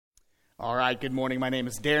All right, good morning. My name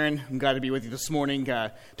is Darren. I'm glad to be with you this morning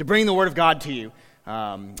to bring the Word of God to you.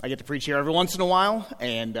 I get to preach here every once in a while,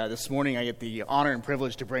 and this morning I get the honor and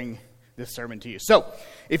privilege to bring this sermon to you. So,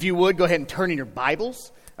 if you would, go ahead and turn in your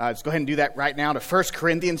Bibles. Let's go ahead and do that right now to 1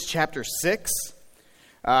 Corinthians chapter 6.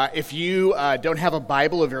 If you don't have a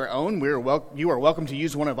Bible of your own, you are welcome to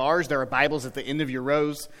use one of ours. There are Bibles at the end of your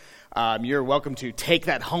rows. You're welcome to take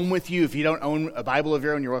that home with you. If you don't own a Bible of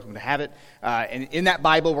your own, you're welcome to have it. And in that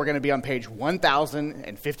Bible, we're going to be on page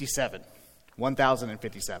 1057.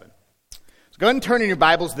 1057. So go ahead and turn in your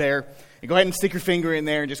Bibles there, and go ahead and stick your finger in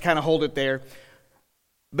there and just kind of hold it there.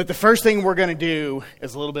 But the first thing we're going to do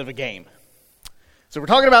is a little bit of a game. So we're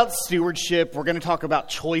talking about stewardship. We're going to talk about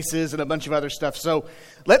choices and a bunch of other stuff. So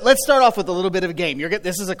let's start off with a little bit of a game.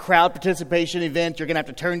 This is a crowd participation event. You're going to have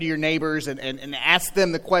to turn to your neighbors and ask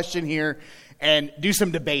them the question here and do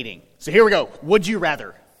some debating. So here we go. Would you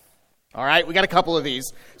rather? All right, we got a couple of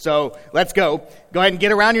these. So let's go. Go ahead and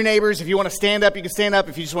get around your neighbors. If you want to stand up, you can stand up.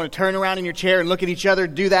 If you just want to turn around in your chair and look at each other,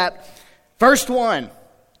 do that. First one.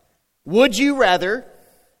 Would you rather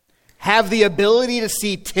have the ability to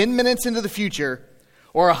see 10 minutes into the future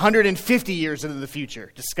or 150 years into the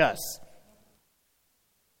future? Discuss.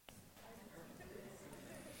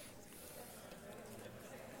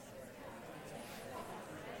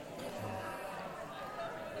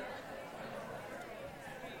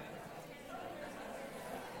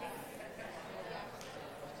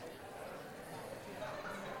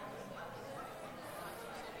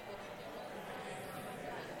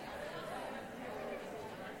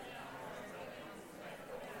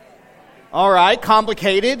 All right,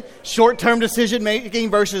 complicated, short-term decision-making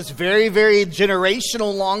versus very, very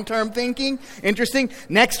generational long-term thinking. Interesting.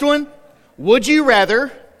 Next one, would you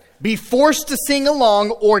rather be forced to sing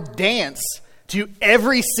along or dance to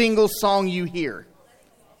every single song you hear?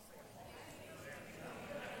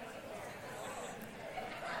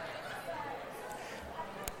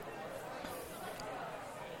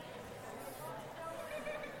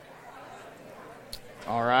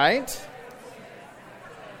 All right.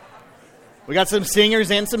 We got some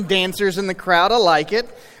singers and some dancers in the crowd. I like it.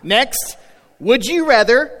 Next, would you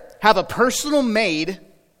rather have a personal maid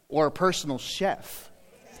or a personal chef?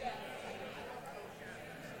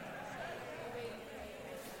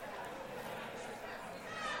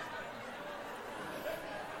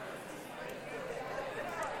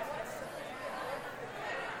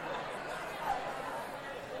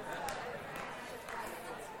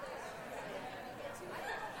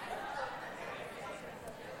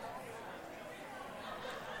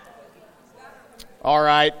 All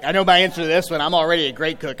right, I know my answer to this one. I'm already a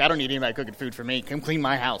great cook. I don't need anybody cooking food for me. Come clean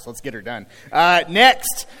my house. Let's get her done.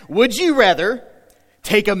 Next, would you rather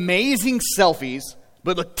take amazing selfies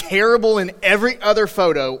but look terrible in every other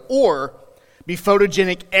photo, or be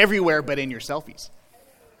photogenic everywhere but in your selfies?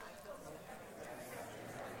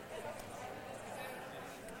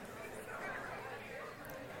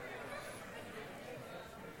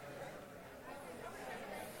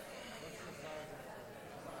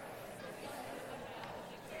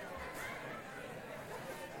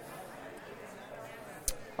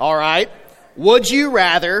 All right. Would you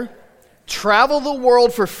rather travel the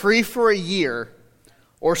world for free for a year,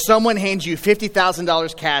 or someone hands you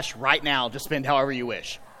 $50,000 cash right now to spend however you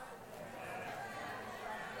wish?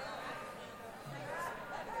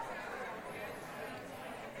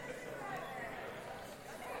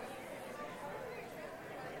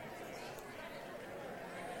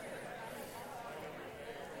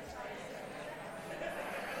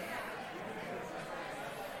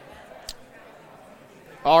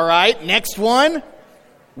 All right, next one.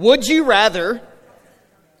 Would you rather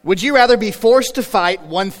be forced to fight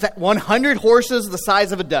 100 horses the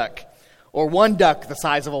size of a duck, or one duck the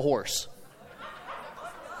size of a horse?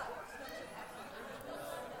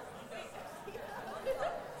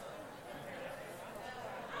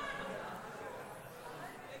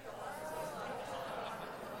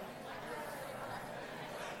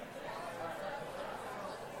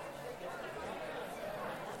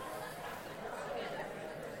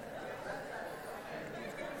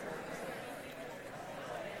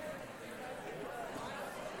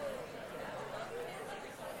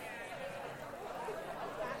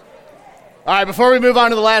 All right, before we move on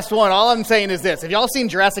to the last one, all I'm saying is this. Have y'all seen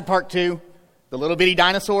Jurassic Park 2? The little bitty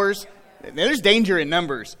dinosaurs? There's danger in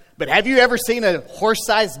numbers. But have you ever seen a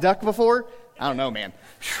horse-sized duck before? I don't know, man.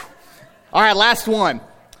 Whew. All right, last one.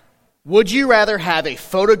 Would you rather have a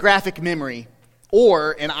photographic memory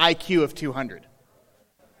or an IQ of 200?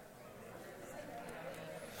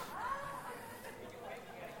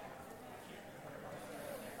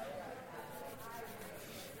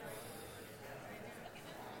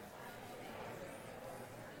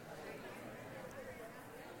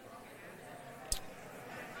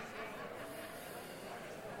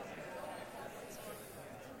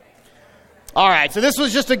 All right, so this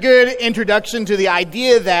was just a good introduction to the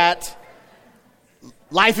idea that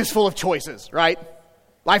life is full of choices, right?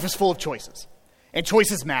 Life is full of choices, and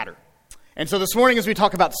choices matter. And so this morning as we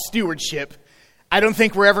talk about stewardship, I don't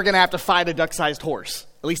think we're ever going to have to fight a duck-sized horse.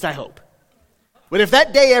 At least I hope. But if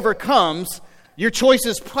that day ever comes, your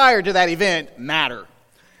choices prior to that event matter.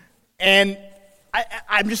 And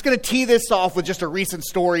I'm just going to tee this off with just a recent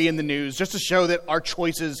story in the news, just to show that our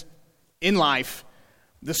choices in life,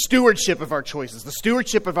 the stewardship of our choices, the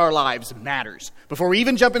stewardship of our lives matters. Before we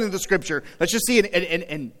even jump into the scripture, let's just see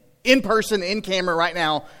an in-person, in-camera right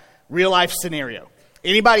now, real-life scenario.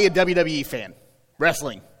 Anybody a WWE fan?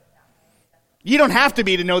 Wrestling? You don't have to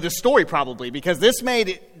be to know this story probably, because this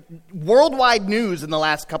made worldwide news in the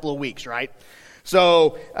last couple of weeks, right?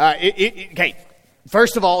 So, okay,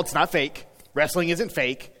 first of all, it's not fake. Wrestling isn't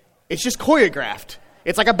fake. It's just choreographed.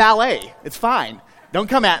 It's like a ballet. It's fine. Don't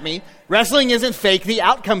come at me. Wrestling isn't fake. The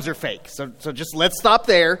outcomes are fake. So just let's stop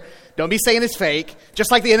there. Don't be saying it's fake.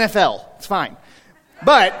 Just like the NFL. It's fine.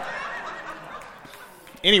 But,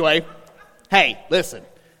 anyway, hey, listen.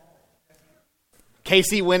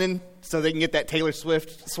 KC winning so they can get that Taylor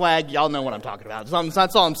Swift swag. Y'all know what I'm talking about.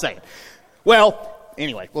 That's all I'm saying. Well,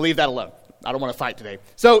 anyway, we'll leave that alone. I don't want to fight today.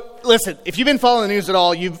 So, listen, if you've been following the news at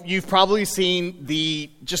all, you've probably seen the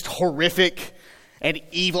just horrific and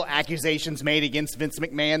evil accusations made against Vince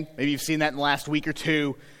McMahon. Maybe you've seen that in the last week or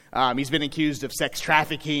two. He's been accused of sex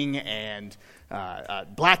trafficking and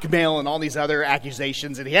blackmail and all these other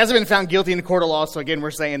accusations. And he hasn't been found guilty in a court of law. So again, we're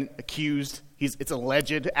saying accused. It's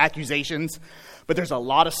alleged accusations. But there's a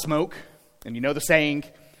lot of smoke. And you know the saying.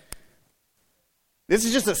 This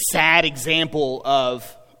is just a sad example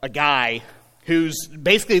of a guy who's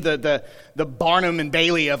basically the Barnum and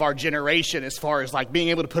Bailey of our generation as far as like being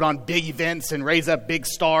able to put on big events and raise up big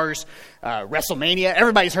stars. WrestleMania,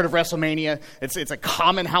 everybody's heard of WrestleMania. It's a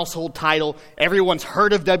common household title. Everyone's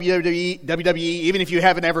heard of WWE, even if you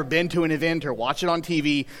haven't ever been to an event or watch it on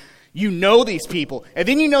TV. You know these people. And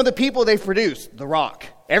then you know the people they've produced. The Rock.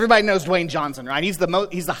 Everybody knows Dwayne Johnson, right? He's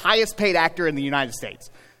the highest paid actor in the United States.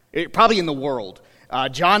 Probably in the world.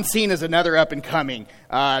 John Cena is another up-and-coming.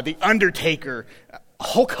 The Undertaker.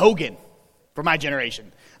 Hulk Hogan for my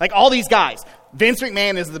generation. Like all these guys. Vince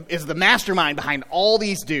McMahon is the mastermind behind all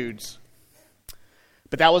these dudes.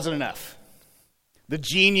 But that wasn't enough. The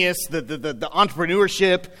genius, the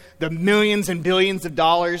entrepreneurship, the millions and billions of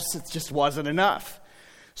dollars, it just wasn't enough.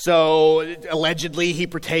 So allegedly he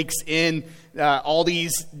partakes in all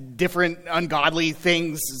these different ungodly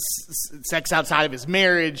things, sex outside of his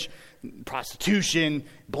marriage, prostitution,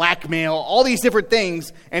 blackmail, all these different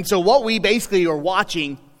things. And so what we basically are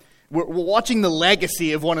watching, we're watching the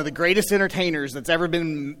legacy of one of the greatest entertainers that's ever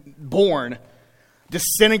been born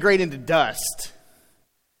disintegrate into dust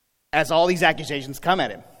as all these accusations come at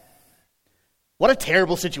him. What a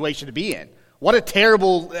terrible situation to be in. What a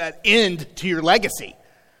terrible end to your legacy.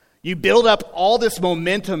 You build up all this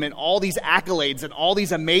momentum and all these accolades and all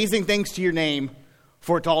these amazing things to your name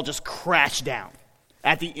for it to all just crash down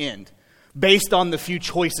at the end, based on the few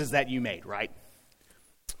choices that you made, right?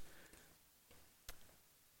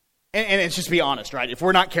 And it's just be honest, right? If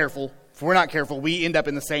we're not careful, we end up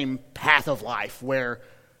in the same path of life where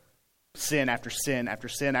sin after sin after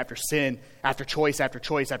sin after sin, after choice after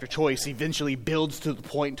choice after choice, eventually builds to the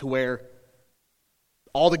point to where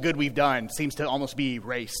all the good we've done seems to almost be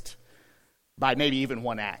erased by maybe even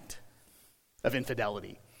one act of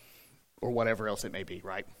infidelity or whatever else it may be,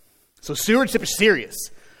 right? So stewardship is serious.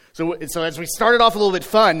 So as we started off a little bit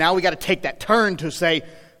fun, now we got to take that turn to say,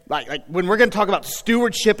 like when we're going to talk about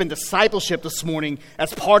stewardship and discipleship this morning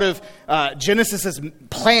as part of Genesis's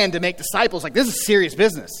plan to make disciples, like this is serious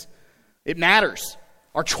business. It matters.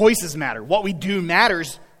 Our choices matter. What we do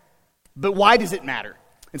matters. But why does it matter?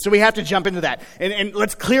 And so we have to jump into that. And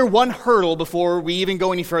let's clear one hurdle before we even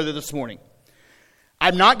go any further this morning.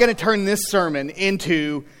 I'm not going to turn this sermon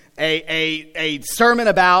into a sermon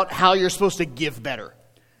about how you're supposed to give better.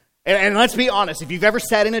 And let's be honest, if you've ever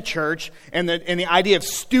sat in a church and the idea of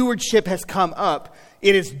stewardship has come up,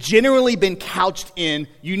 it has generally been couched in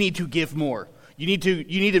you need to give more. You need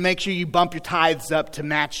to make sure you bump your tithes up to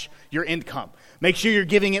match your income. Make sure you're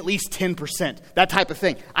giving at least 10%, that type of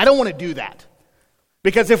thing. I don't want to do that.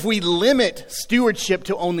 Because if we limit stewardship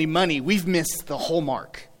to only money, we've missed the whole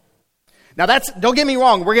mark. Now don't get me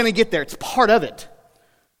wrong, we're going to get there. It's part of it.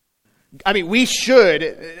 I mean, we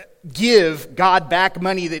should give God back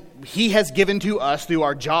money that He has given to us through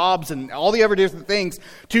our jobs and all the other different things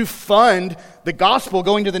to fund the gospel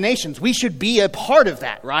going to the nations. We should be a part of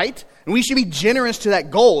that, right? And we should be generous to that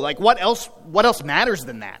goal. Like what else matters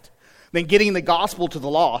than that? Than getting the gospel to the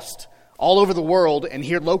lost all over the world and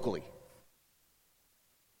here locally.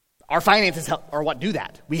 our finances are what do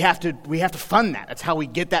that. We have to fund that. That's how we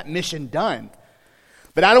get that mission done.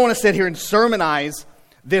 But I don't want to sit here and sermonize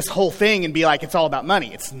this whole thing and be like, it's all about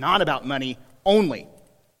money. It's not about money only.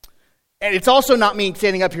 And it's also not me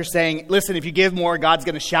standing up here saying, listen, if you give more, God's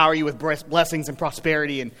going to shower you with blessings and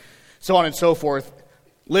prosperity and so on and so forth.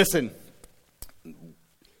 Listen,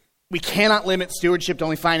 we cannot limit stewardship to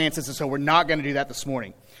only finances, and so we're not going to do that this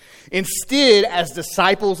morning. Instead, as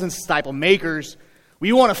disciples and disciple makers,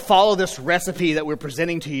 we want to follow this recipe that we're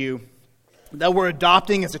presenting to you, that we're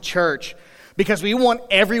adopting as a church, because we want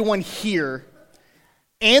everyone here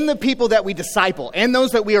and the people that we disciple and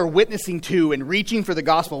those that we are witnessing to and reaching for the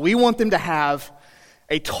gospel, we want them to have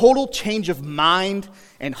a total change of mind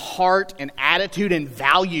and heart and attitude and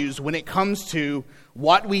values when it comes to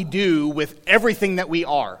what we do with everything that we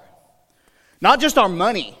are. Not just our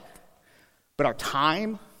money, but our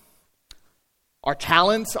time, our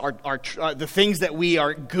talents, the things that we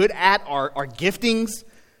are good at, our giftings,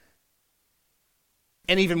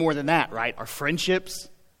 and even more than that, right? Our friendships,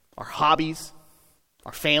 our hobbies,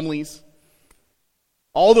 our families.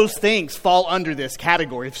 All those things fall under this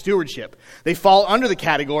category of stewardship. They fall under the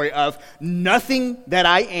category of nothing that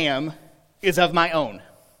I am is of my own.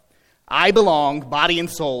 I belong, body and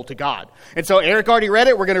soul, to God. And so Eric already read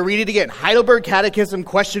it. We're going to read it again. Heidelberg Catechism,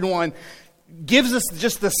 question 1, gives us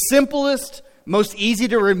just the simplest, most easy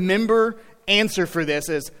to remember answer for this.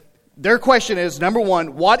 Their question is, number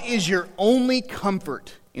 1, what is your only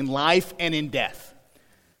comfort in life and in death?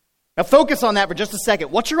 Now focus on that for just a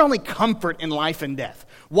second. What's your only comfort in life and death?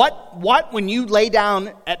 What when you lay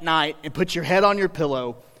down at night and put your head on your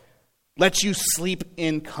pillow, lets you sleep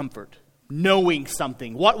in comfort, knowing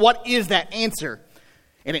something? What is that answer?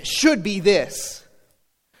 And it should be this.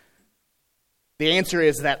 The answer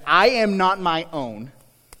is that I am not my own,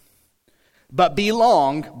 but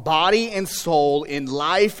belong, body and soul, in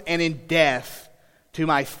life and in death, to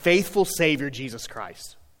my faithful Savior, Jesus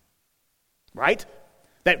Christ. Right?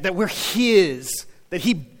 That we're His, that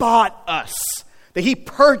He bought us, that He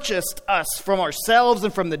purchased us from ourselves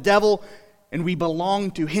and from the devil, and we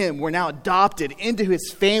belong to Him. We're now adopted into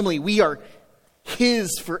His family. We are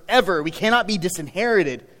His forever. We cannot be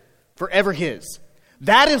disinherited, forever His.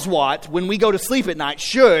 That is what, when we go to sleep at night,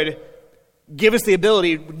 should give us the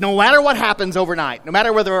ability, no matter what happens overnight, no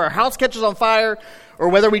matter whether our house catches on fire or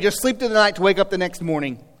whether we just sleep through the night to wake up the next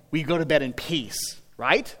morning, we go to bed in peace,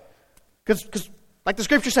 right? Because like the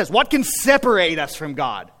scripture says, what can separate us from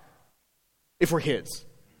God if we're His?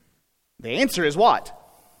 The answer is what?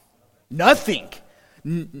 Nothing.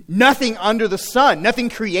 Nothing under the sun, nothing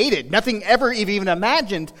created, nothing ever even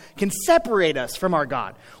imagined can separate us from our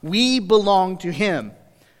God. We belong to Him.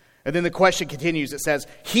 And then the question continues. It says,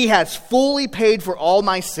 He has fully paid for all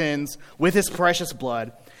my sins with His precious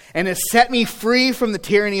blood and has set me free from the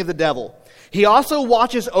tyranny of the devil. He also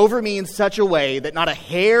watches over me in such a way that not a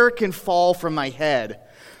hair can fall from my head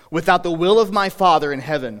without the will of my Father in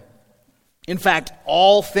heaven. In fact,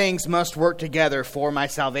 all things must work together for my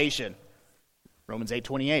salvation. Romans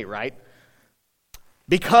 8:28, right?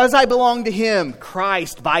 Because I belong to Him,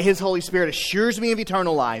 Christ, by His Holy Spirit, assures me of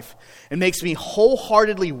eternal life and makes me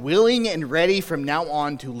wholeheartedly willing and ready from now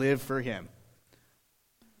on to live for Him.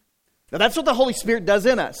 Now that's what the Holy Spirit does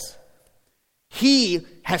in us. He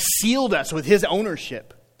has sealed us with His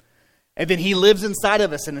ownership. And then He lives inside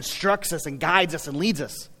of us and instructs us and guides us and leads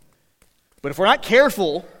us. But if we're not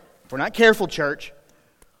careful, church,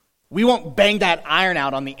 we won't bang that iron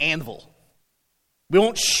out on the anvil. We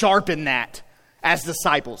won't sharpen that as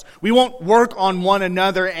disciples. We won't work on one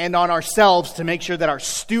another and on ourselves to make sure that our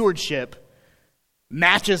stewardship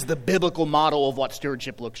matches the biblical model of what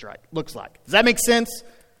stewardship looks like. Does that make sense?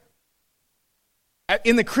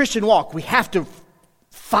 In the Christian walk, we have to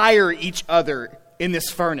fire each other in this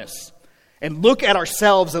furnace and look at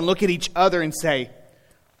ourselves and look at each other and say,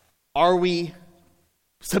 are we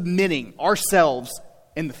submitting ourselves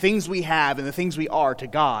and the things we have and the things we are to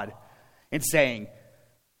God and saying,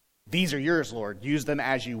 these are yours, Lord. Use them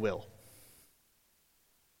as you will.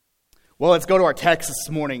 Well, let's go to our text this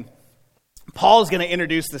morning. Paul is going to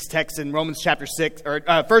introduce this text in 1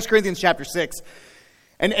 Corinthians chapter 6.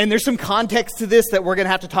 And there's some context to this that we're going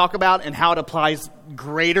to have to talk about and how it applies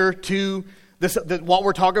greater to this, what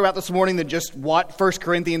we're talking about this morning than just what 1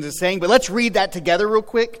 Corinthians is saying. But let's read that together real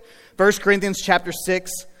quick. 1 Corinthians chapter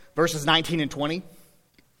 6, verses 19 and 20.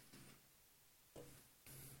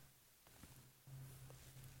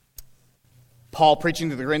 Paul,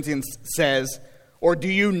 preaching to the Corinthians, says, "Or do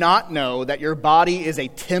you not know that your body is a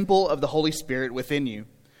temple of the Holy Spirit within you,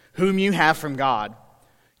 whom you have from God?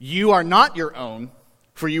 You are not your own,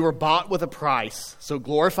 for you were bought with a price, so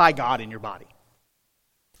glorify God in your body."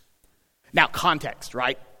 Now, context,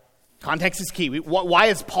 right? Context is key. Why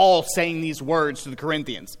is Paul saying these words to the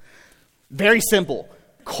Corinthians? Very simple.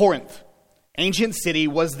 Corinth, ancient city,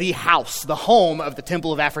 was the house, the home of the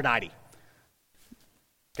temple of Aphrodite.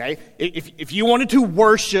 Okay? If you wanted to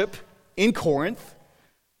worship in Corinth,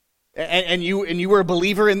 and you were a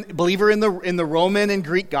believer in the Roman and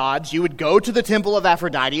Greek gods, you would go to the temple of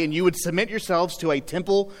Aphrodite and you would submit yourselves to a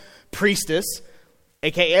temple priestess,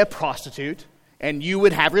 aka a prostitute, and you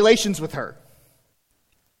would have relations with her.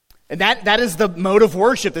 And that is the mode of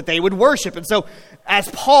worship that they would worship. And so as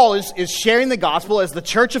Paul is sharing the gospel, as the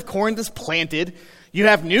church of Corinth is planted, you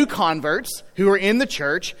have new converts who are in the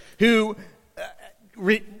church who,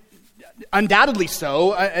 undoubtedly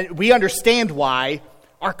so, we understand why,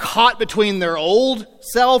 are caught between their old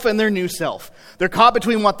self and their new self. They're caught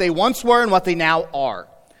between what they once were and what they now are.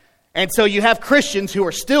 And so you have Christians who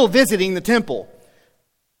are still visiting the temple,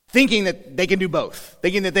 thinking that they can do both,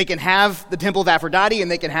 thinking that they can have the temple of Aphrodite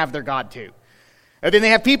and they can have their God too. And then they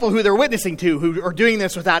have people who they're witnessing to who are doing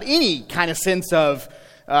this without any kind of sense of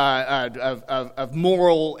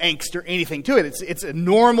moral angst or anything to it. It's a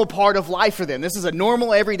normal part of life for them. This is a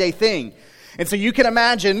normal everyday thing. And so you can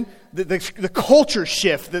imagine the culture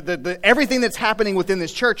shift, everything that's happening within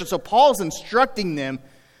this church. And so Paul's instructing them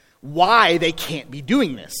why they can't be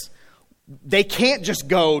doing this. They can't just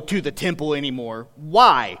go to the temple anymore.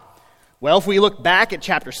 Why? Well, if we look back at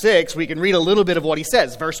chapter 6, we can read a little bit of what he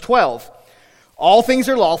says. Verse 12. All things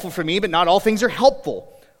are lawful for me, but not all things are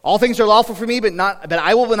helpful. All things are lawful for me, but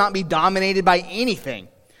I will not be dominated by anything.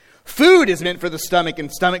 Food is meant for the stomach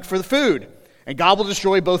and stomach for the food. And God will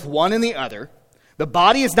destroy both one and the other. The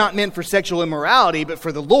body is not meant for sexual immorality, but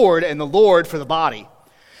for the Lord, and the Lord for the body.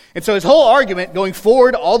 And so his whole argument, going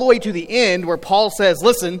forward all the way to the end, where Paul says,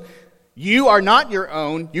 listen, you are not your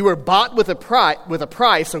own. You were bought with a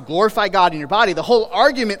price, so glorify God in your body. The whole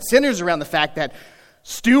argument centers around the fact that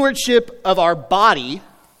stewardship of our body,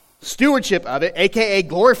 stewardship of it, aka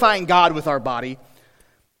glorifying God with our body,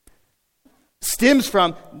 stems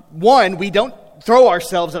from, one, we don't throw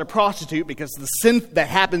ourselves at a prostitute because the sin that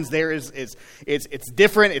happens there is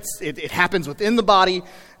different. It happens within the body.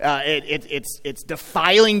 It's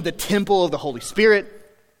defiling the temple of the Holy Spirit.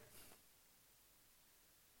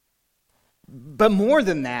 But more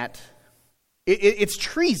than that, it's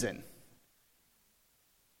treason.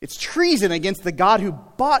 It's treason against the God who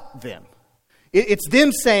bought them. It's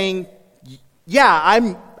them saying,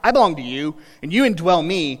 yeah, I belong to you, and you indwell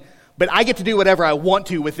me, but I get to do whatever I want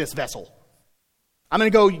to with this vessel. I'm going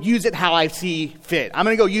to go use it how I see fit. I'm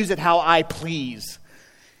going to go use it how I please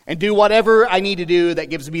and do whatever I need to do that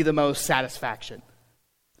gives me the most satisfaction.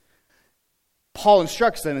 Paul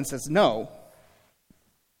instructs them and says, no,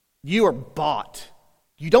 you are bought.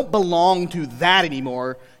 You don't belong to that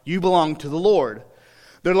anymore. You belong to the Lord.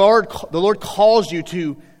 The Lord calls you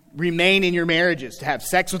to remain in your marriages, to have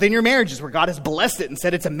sex within your marriages where God has blessed it and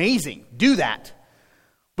said it's amazing. Do that.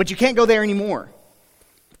 But you can't go there anymore.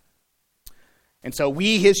 And so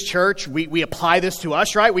we, his church, we apply this to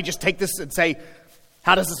us, right? We just take this and say,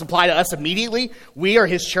 how does this apply to us immediately? We are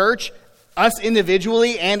his church, us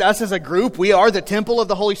individually and us as a group. We are the temple of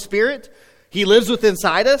the Holy Spirit. He lives within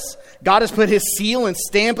inside us. God has put his seal and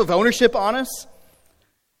stamp of ownership on us.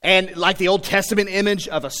 And like the Old Testament image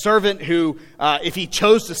of a servant who, if he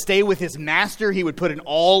chose to stay with his master, he would put an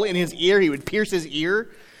awl in his ear. He would pierce his ear,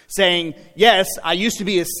 saying, yes, I used to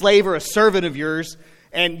be a slave or a servant of yours.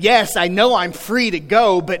 And yes, I know I'm free to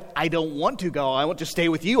go, but I don't want to go. I want to stay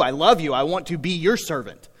with you. I love you. I want to be your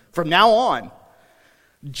servant from now on.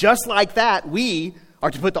 Just like that, we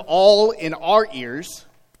are to put the awl in our ears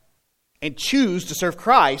and choose to serve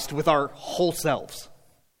Christ with our whole selves.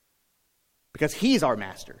 Because he's our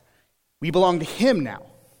master. We belong to him now.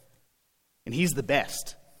 And he's the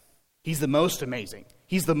best. He's the most amazing.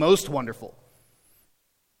 He's the most wonderful.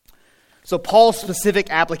 So Paul's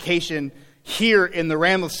specific application here in the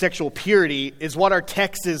realm of sexual purity is what our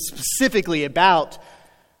text is specifically about.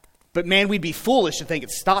 But man, we'd be foolish to think it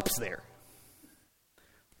stops there.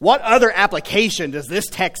 What other application does this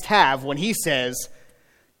text have when he says,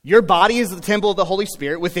 your body is the temple of the Holy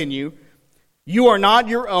Spirit within you. You are not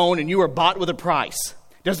your own and you are bought with a price.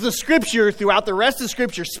 Does the scripture throughout the rest of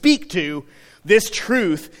scripture speak to this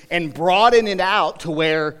truth and broaden it out to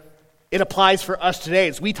where it applies for us today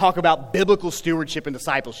as we talk about biblical stewardship and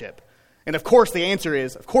discipleship? And of course, the answer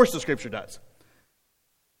is, of course the Scripture does.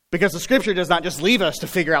 Because the Scripture does not just leave us to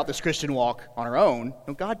figure out this Christian walk on our own.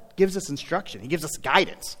 No, God gives us instruction. He gives us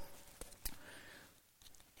guidance.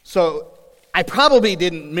 So I probably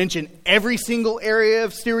didn't mention every single area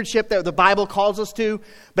of stewardship that the Bible calls us to,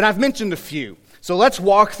 but I've mentioned a few. So let's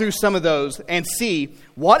walk through some of those and see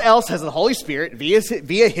what else has the Holy Spirit,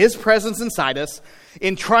 via his presence inside us,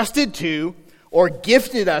 entrusted to or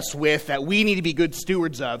gifted us with that we need to be good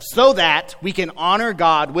stewards of so that we can honor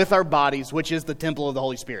God with our bodies, which is the temple of the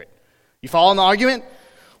Holy Spirit. You following the argument?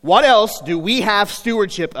 What else do we have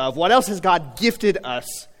stewardship of? What else has God gifted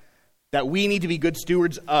us that we need to be good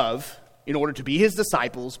stewards of in order to be his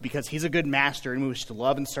disciples because he's a good master and we wish to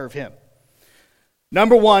love and serve him?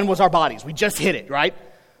 Number one was our bodies. We just hit it, right?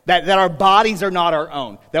 That our bodies are not our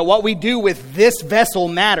own. That what we do with this vessel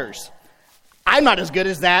matters. I'm not as good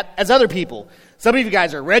as that as other people. Some of you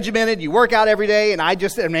guys are regimented. You work out every day, and I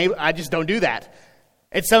just don't do that.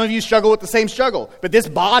 And some of you struggle with the same struggle. But this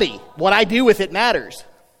body, what I do with it matters.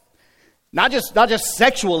 Not just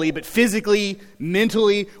sexually, but physically,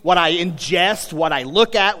 mentally, what I ingest, what I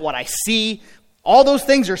look at, what I see. All those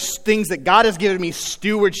things are things that God has given me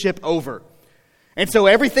stewardship over. And so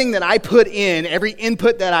everything that I put in, every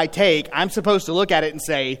input that I take, I'm supposed to look at it and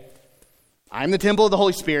say, I'm the temple of the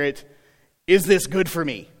Holy Spirit. Is this good for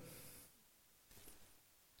me?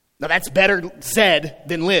 Now that's better said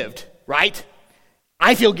than lived, right?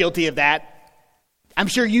 I feel guilty of that. I'm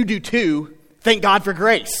sure you do too. Thank God for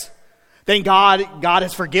grace. Thank God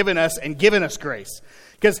has forgiven us and given us grace.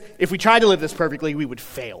 Because if we tried to live this perfectly, we would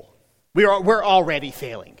fail. We're already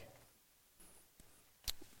failing.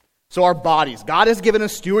 So our bodies. God has given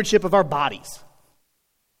us stewardship of our bodies.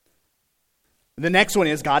 The next one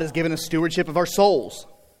is God has given us stewardship of our souls.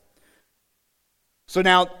 So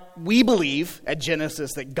now we believe at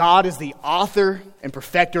Genesis that God is the author and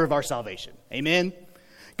perfecter of our salvation. Amen?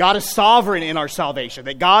 God is sovereign in our salvation,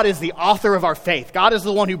 that God is the author of our faith. God is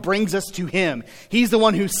the one who brings us to him. He's the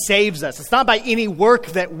one who saves us. It's not by any work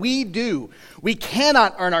that we do. We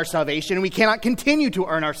cannot earn our salvation, and we cannot continue to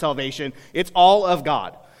earn our salvation. It's all of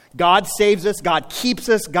God. God saves us, God keeps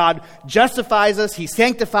us, God justifies us, he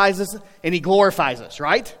sanctifies us, and he glorifies us,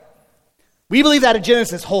 right? We believe that at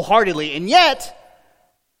Genesis wholeheartedly, and yet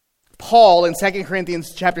Paul in 2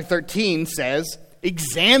 Corinthians chapter 13 says,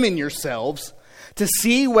 examine yourselves to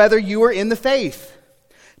see whether you are in the faith.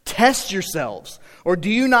 Test yourselves. Or do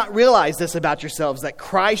you not realize this about yourselves, that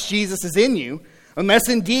Christ Jesus is in you, unless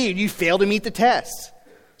indeed you fail to meet the test?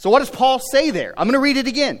 So what does Paul say there? I'm going to read it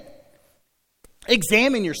again.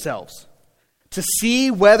 Examine yourselves to see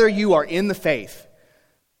whether you are in the faith.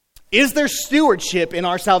 Is there stewardship in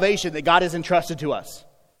our salvation that God has entrusted to us?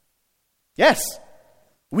 Yes.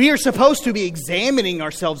 We are supposed to be examining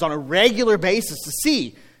ourselves on a regular basis to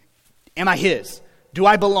see, am I his? Do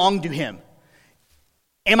I belong to him?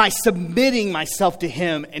 Am I submitting myself to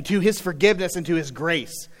him and to his forgiveness and to his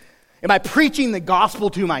grace? Am I preaching the gospel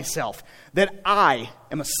to myself that I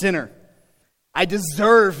am a sinner? I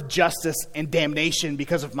deserve justice and damnation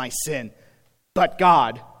because of my sin. But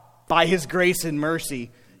God, by his grace and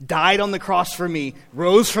mercy, died on the cross for me,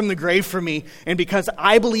 rose from the grave for me, and because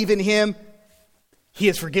I believe in him, he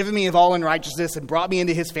has forgiven me of all unrighteousness and brought me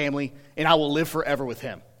into his family, and I will live forever with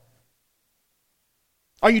him.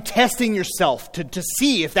 Are you testing yourself to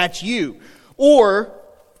see if that's you? Or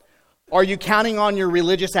are you counting on your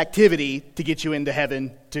religious activity to get you into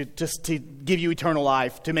heaven, to give you eternal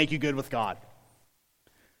life, to make you good with God?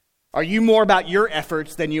 Are you more about your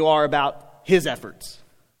efforts than you are about his efforts?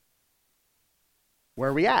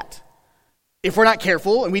 Where are we at? If we're not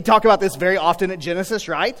careful, and we talk about this very often at Genesis,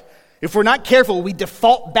 right? If we're not careful, we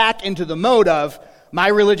default back into the mode of, my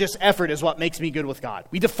religious effort is what makes me good with God.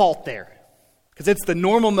 We default there. Because it's the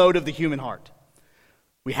normal mode of the human heart.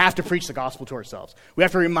 We have to preach the gospel to ourselves. We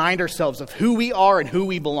have to remind ourselves of who we are and who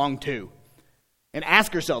we belong to. And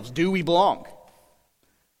ask ourselves, do we belong?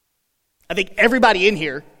 I think everybody in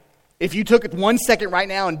here, if you took 1 second right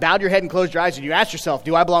now and bowed your head and closed your eyes and you asked yourself,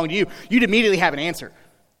 do I belong to you? You'd immediately have an answer.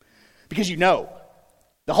 Because you know.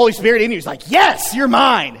 The Holy Spirit in you is like, yes, you're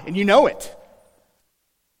mine. And you know it.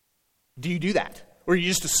 Do you do that? Or you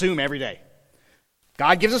just assume every day?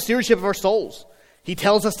 God gives us stewardship of our souls. He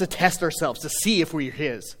tells us to test ourselves to see if we're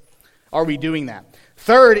his. Are we doing that?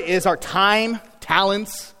 Third is our time,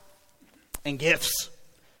 talents, and gifts.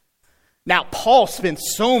 Now, Paul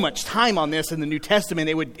spends so much time on this in the New Testament,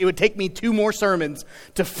 it would take me 2 more sermons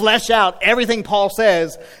to flesh out everything Paul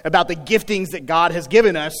says about the giftings that God has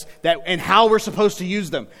given us and how we're supposed to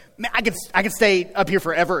use them. I could stay up here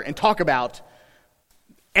forever and talk about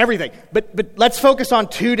everything. But let's focus on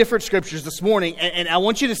 2 different scriptures this morning, and I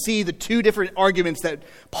want you to see the 2 different arguments that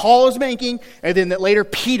Paul is making and then that later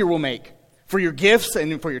Peter will make for your gifts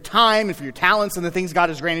and for your time and for your talents and the things God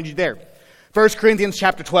has granted you there. 1 Corinthians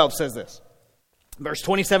chapter 12 says this, verse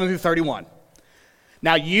 27 through 31.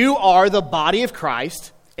 Now you are the body of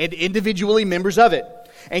Christ and individually members of it.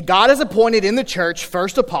 And God has appointed in the church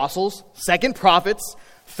first apostles, second prophets,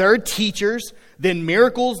 third teachers, then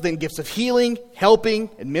miracles, then gifts of healing, helping,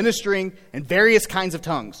 administering, and various kinds of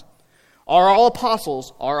tongues. Are all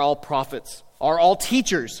apostles? Are all prophets? Are all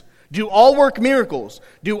teachers? Do all work miracles?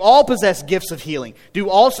 Do all possess gifts of healing? Do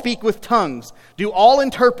all speak with tongues? Do all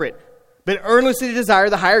interpret? But earnestly desire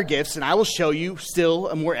the higher gifts, and I will show you still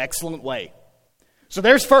a more excellent way. So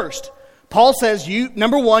there's first. Paul says,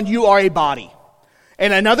 number one, you are a body.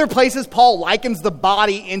 And in other places, Paul likens the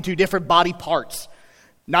body into different body parts.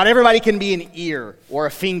 Not everybody can be an ear or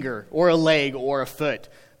a finger or a leg or a foot.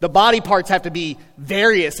 The body parts have to be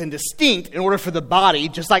various and distinct in order for the body,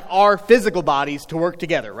 just like our physical bodies, to work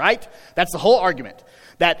together, right? That's the whole argument.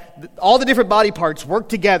 That all the different body parts work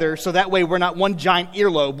together so that way we're not one giant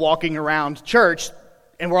earlobe walking around church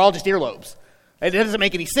and we're all just earlobes. It doesn't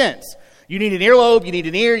make any sense. You need an earlobe, you need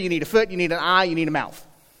an ear, you need a foot, you need an eye, you need a mouth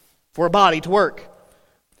for a body to work.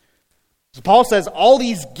 So Paul says all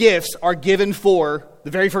these gifts are given for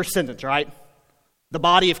the very first sentence, right? The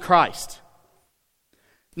body of Christ.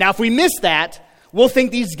 Now, if we miss that, we'll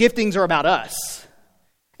think these giftings are about us.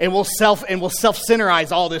 And we'll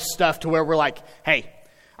self-centerize all this stuff to where we're like, hey,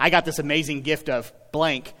 I got this amazing gift of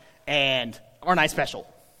blank, and aren't I special?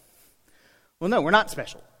 Well, no, we're not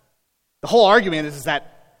special. The whole argument is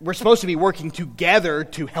that we're supposed to be working together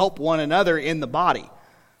to help one another in the body.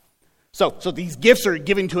 So these gifts are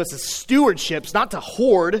given to us as stewardships, not to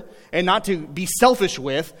hoard and not to be selfish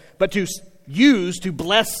with, but to use to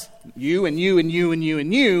bless you and you and you and you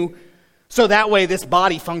and you, so that way this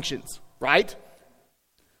body functions, right?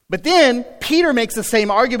 But then Peter makes the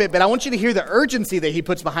same argument, but I want you to hear the urgency that he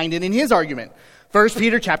puts behind it in his argument. 1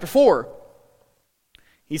 Peter chapter 4.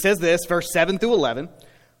 He says this, verse 7 through 11.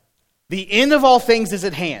 The end of all things is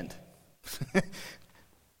at hand.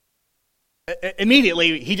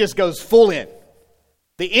 Immediately, he just goes full in.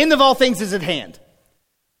 The end of all things is at hand.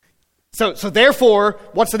 So therefore,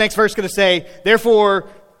 what's the next verse going to say? Therefore,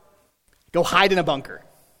 go hide in a bunker.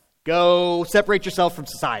 Go separate yourself from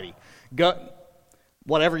society. Go,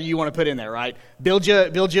 whatever you want to put in there, right? Build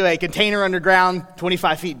you a container underground,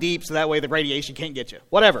 25 feet deep, so that way the radiation can't get you.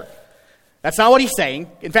 Whatever. That's not what he's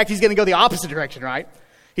saying. In fact, he's going to go the opposite direction, right?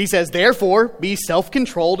 He says, therefore, be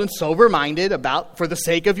self-controlled and sober-minded for the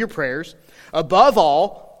sake of your prayers. Above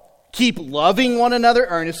all, keep loving one another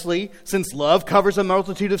earnestly, since love covers a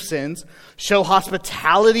multitude of sins. Show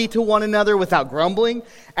hospitality to one another without grumbling.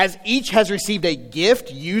 As each has received a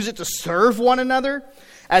gift, use it to serve one another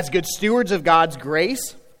as good stewards of God's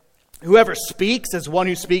grace. Whoever speaks as one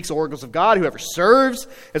who speaks oracles of God. Whoever serves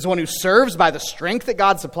as one who serves by the strength that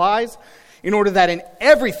God supplies, in order that in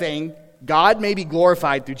everything God may be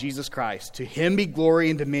glorified through Jesus Christ. To him be glory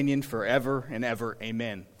and dominion forever and ever.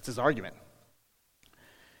 Amen. That's his argument.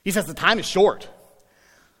 He says the time is short.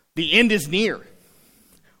 The end is near.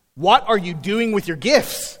 What are you doing with your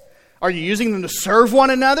gifts? Are you using them to serve one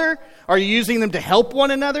another? Are you using them to help one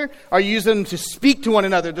another? Are you using them to speak to one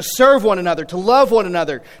another, to serve one another, to love one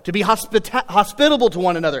another, to be hospitable to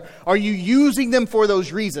one another? Are you using them for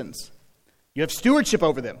those reasons? You have stewardship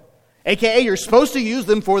over them. AKA, you're supposed to use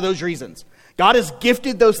them for those reasons. God has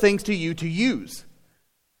gifted those things to you to use.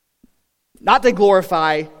 Not to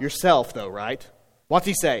glorify yourself, though, right? What's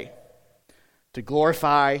he say? To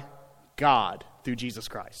glorify God through Jesus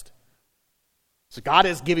Christ. So God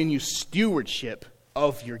has given you stewardship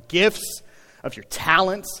of your gifts, of your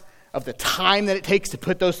talents, of the time that it takes to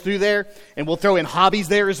put those through there. And we'll throw in hobbies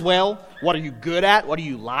there as well. What are you good at? What do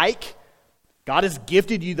you like? God has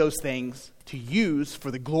gifted you those things to use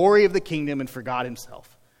for the glory of the kingdom and for God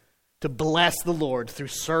himself. To bless the Lord through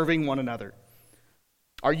serving one another.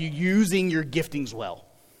 Are you using your giftings well?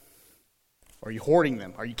 Or are you hoarding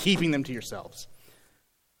them? Are you keeping them to yourselves?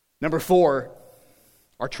 Number 4,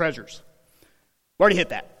 our treasures. We already hit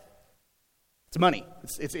that. It's money.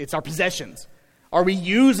 It's our possessions. Are we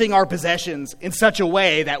using our possessions in such a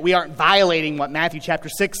way that we aren't violating what Matthew chapter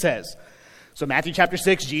 6 says? So Matthew chapter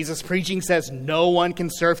 6, Jesus preaching says, no one can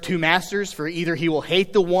serve two masters, for either he will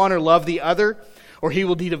hate the one or love the other, or he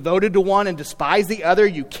will be devoted to one and despise the other.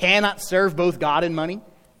 You cannot serve both God and money.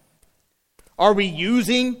 Are we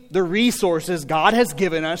using the resources God has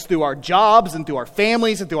given us through our jobs and through our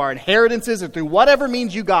families and through our inheritances and through whatever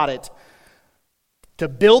means you got it to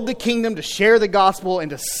build the kingdom, to share the gospel,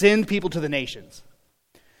 and to send people to the nations?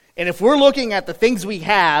 And if we're looking at the things we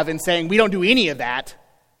have and saying we don't do any of that,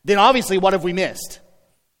 then obviously what have we missed?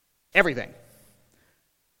 Everything.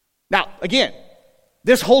 Now, again,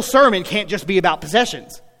 this whole sermon can't just be about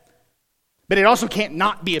possessions. But it also can't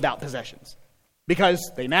not be about possessions.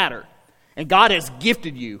 Because they matter. And God has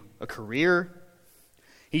gifted you a career.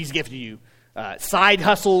 He's gifted you side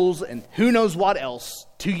hustles, and who knows what else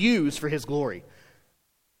to use for his glory.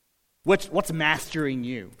 What's mastering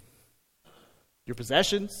you? Your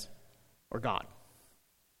possessions or God?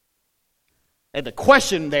 And the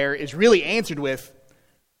question there is really answered with,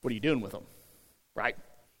 what are you doing with them? Right?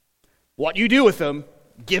 What you do with them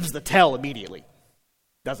gives the tell immediately,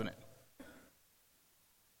 doesn't it?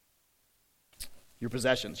 Your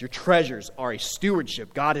possessions, your treasures are a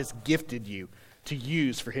stewardship God has gifted you to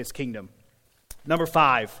use for his kingdom. Number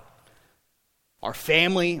 5, our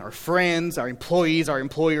family, our friends, our employees, our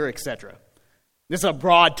employer, etc. This is a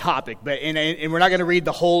broad topic, and we're not going to read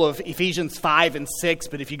the whole of Ephesians 5 and 6,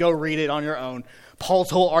 but if you go read it on your own,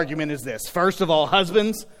 Paul's whole argument is this. First of all,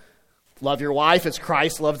 husbands, love your wife as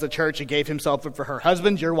Christ loves the church and gave himself up for her.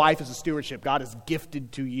 Husbands, your wife is a stewardship God has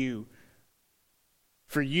gifted to you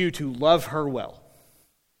for you to love her well.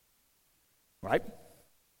 Right?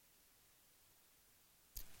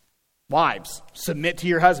 Wives, submit to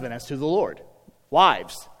your husband as to the Lord.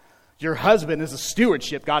 Wives, your husband is a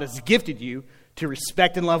stewardship God has gifted you to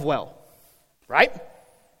respect and love well. Right?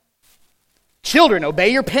 Children, obey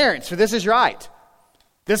your parents, for this is right.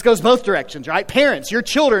 This goes both directions, right? Parents, your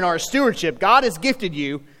children are a stewardship God has gifted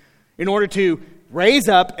you in order to raise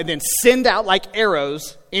up and then send out like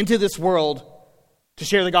arrows into this world to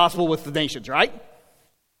share the gospel with the nations, right?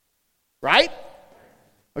 Right?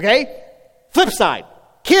 Okay? Flip side.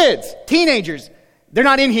 Kids, teenagers, they're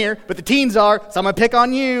not in here, but the teens are, so I'm going to pick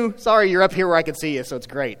on you. Sorry, you're up here where I can see you, so it's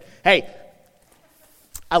great. Hey,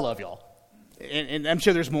 I love y'all. And I'm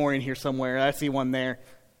sure there's more in here somewhere. I see one there.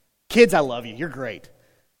 Kids, I love you. You're great.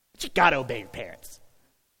 But you got to obey your parents.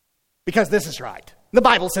 Because this is right. The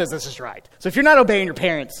Bible says this is right. So if you're not obeying your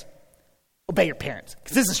parents, obey your parents.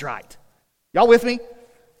 Because this is right. Y'all with me?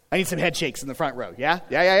 I need some head shakes in the front row. Yeah?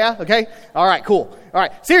 Yeah? Okay? All right, cool. All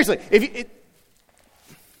right, seriously,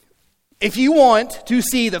 if you want to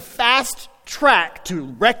see the fast track to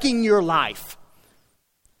wrecking your life,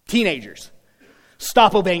 teenagers,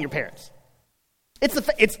 stop obeying your parents.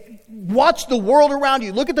 It's watch the world around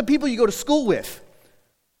you. Look at the people you go to school with.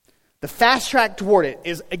 The fast track toward it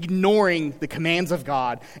is ignoring the commands of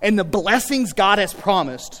God and the blessings God has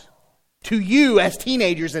promised to you as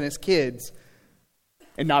teenagers and as kids,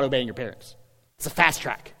 and not obeying your parents. It's a fast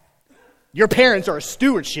track. Your parents are a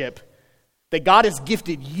stewardship that God has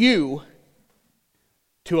gifted you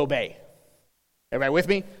to obey. Everybody with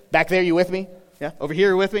me? Back there, you with me? Yeah? Over here,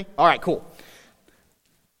 you with me? All right, cool.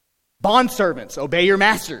 Bondservants, obey your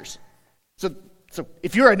masters. So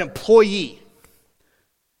if you're an employee,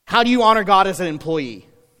 how do you honor God as an employee?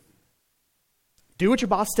 Do what your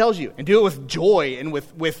boss tells you, and do it with joy and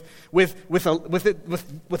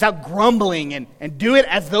without grumbling, and do it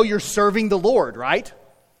as though you're serving the Lord, right?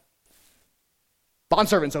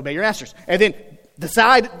 Bondservants, obey your masters. And then the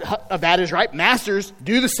side of that is, right, masters,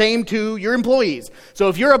 do the same to your employees. So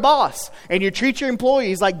if you're a boss and you treat your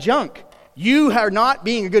employees like junk, you are not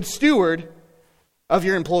being a good steward of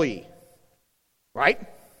your employee, right?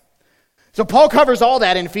 So Paul covers all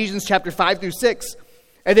that in Ephesians chapter 5 through 6.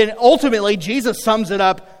 And then ultimately, Jesus sums it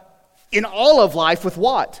up in all of life with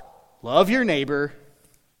what? Love your neighbor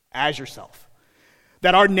as yourself.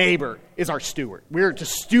 That our neighbor is our steward. We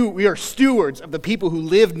are stewards of the people who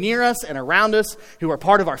live near us and around us, who are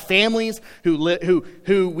part of our families,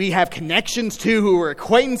 who we have connections to, who we're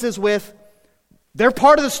acquaintances with. They're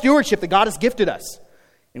part of the stewardship that God has gifted us.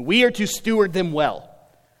 And we are to steward them well.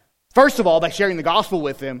 First of all, by sharing the gospel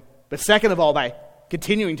with them. But second of all, by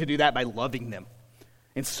continuing to do that by loving them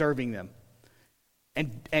and serving them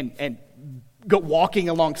and walking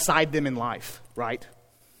alongside them in life, right?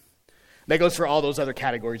 That goes for all those other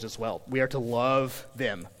categories as well. We are to love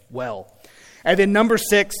them well. And then number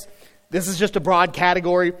 6, this is just a broad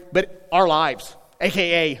category, but our lives,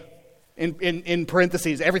 a.k.a. in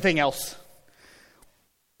parentheses, everything else.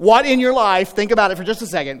 What in your life, think about it for just a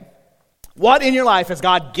second, what in your life has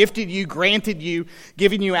God gifted you, granted you,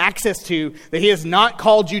 given you access to that he has not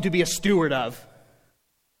called you to be a steward of?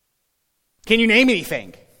 Can you name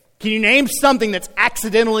anything? Can you name something that's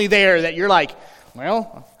accidentally there that you're like,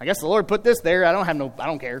 well, I guess the Lord put this there. I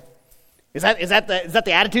don't care. Is that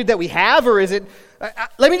the attitude that we have, or is it?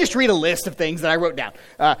 Let me just read a list of things that I wrote down.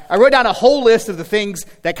 I wrote down a whole list of the things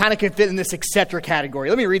that kind of can fit in this etc. category.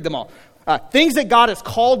 Let me read them all. Things that God has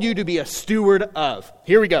called you to be a steward of.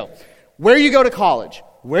 Here we go. Where you go to college,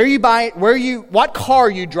 what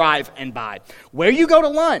car you drive and buy, where you go to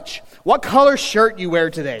lunch, what color shirt you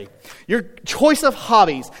wear today, your choice of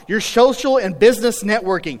hobbies, your social and business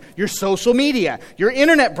networking, your social media, your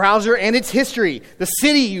internet browser and its history, the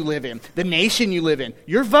city you live in, the nation you live in,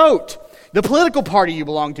 your vote, the political party you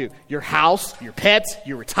belong to, your house, your pets,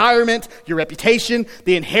 your retirement, your reputation,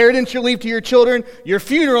 the inheritance you leave to your children, your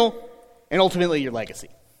funeral, and ultimately your legacy.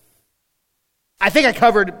 I think I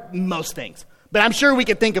covered most things, but I'm sure we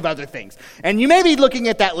could think of other things. And you may be looking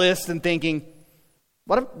at that list and thinking,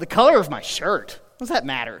 the color of my shirt, what does that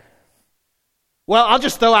matter? Well, I'll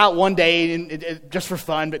just throw out one day just for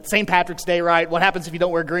fun, but St. Patrick's Day, right? What happens if you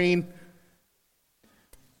don't wear green?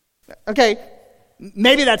 Okay,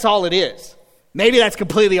 maybe that's all it is. Maybe that's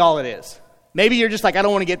completely all it is. Maybe you're just like, I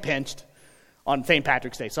don't want to get pinched on St.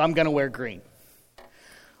 Patrick's Day, so I'm going to wear green.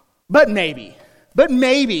 But maybe,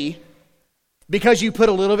 because you put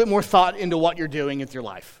a little bit more thought into what you're doing with your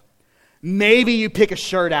life, maybe you pick a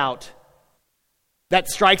shirt out that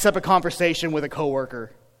strikes up a conversation with a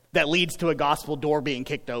coworker that leads to a gospel door being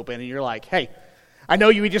kicked open, and you're like, hey, I know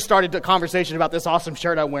we just started a conversation about this awesome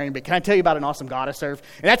shirt I'm wearing, but can I tell you about an awesome God I serve?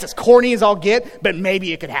 And that's as corny as I'll get, but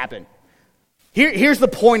maybe it could happen. Here's the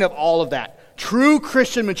point of all of that. True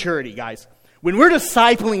Christian maturity, guys. When we're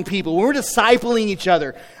discipling people, when we're discipling each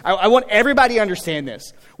other, I want everybody to understand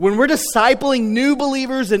this. When we're discipling new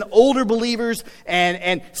believers and older believers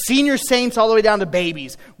and senior saints all the way down to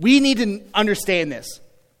babies, we need to understand this.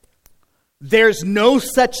 There's no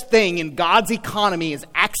such thing in God's economy as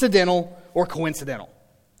accidental or coincidental.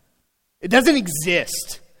 It doesn't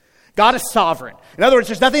exist. God is sovereign. In other words,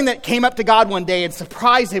 there's nothing that came up to God one day and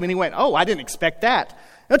surprised him and he went, oh, I didn't expect that.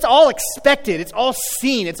 It's all expected. It's all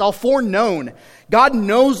seen. It's all foreknown. God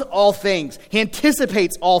knows all things. He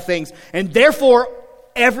anticipates all things. And therefore,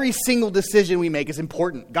 every single decision we make is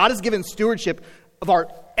important. God has given stewardship of our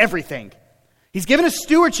everything. He's given us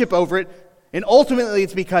stewardship over it. And ultimately,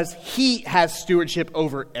 it's because he has stewardship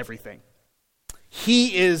over everything.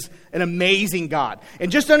 He is an amazing God.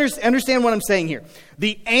 And just understand what I'm saying here.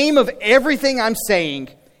 The aim of everything I'm saying,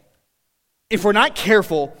 if we're not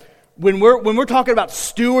careful, when we're talking about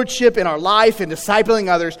stewardship in our life and discipling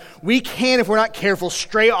others, we can, if we're not careful,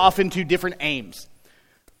 stray off into different aims.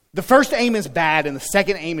 The first aim is bad and the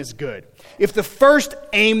second aim is good. If the first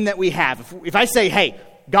aim that we have, if I say, hey,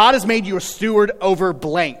 God has made you a steward over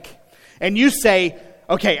blank, and you say,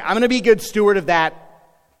 okay, I'm going to be a good steward of that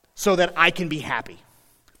so that I can be happy.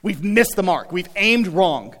 We've missed the mark. We've aimed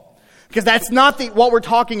wrong. Because that's not what we're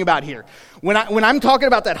talking about here. When I'm talking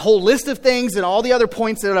about that whole list of things and all the other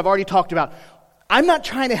points that I've already talked about, I'm not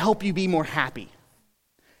trying to help you be more happy.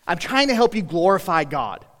 I'm trying to help you glorify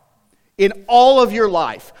God in all of your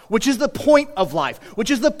life, which is the point of life,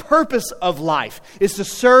 which is the purpose of life, is to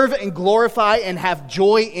serve and glorify and have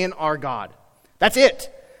joy in our God. That's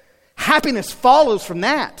it. Happiness follows from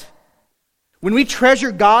that. When we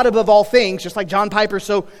treasure God above all things, just like John Piper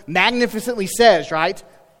so magnificently says, right?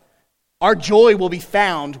 Our joy will be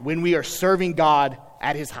found when we are serving God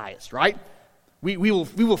at his highest, right? We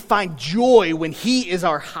will find joy when he is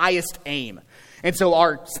our highest aim. And so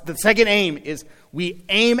the second aim is we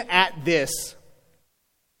aim at this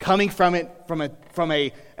coming from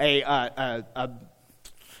a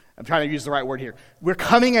I'm trying to use the right word here. We're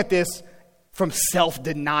coming at this from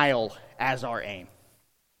self-denial as our aim.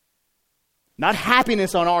 Not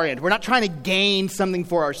happiness on our end. We're not trying to gain something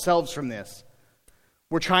for ourselves from this.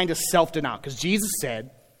 We're trying to self-denial. Because Jesus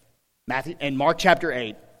said, in Mark chapter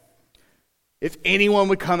 8, if anyone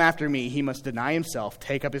would come after me, he must deny himself,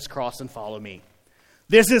 take up his cross, and follow me.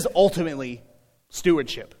 This is ultimately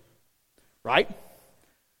stewardship. Right?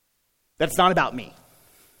 That's not about me.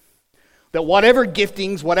 That whatever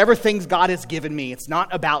giftings, whatever things God has given me, it's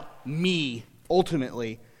not about me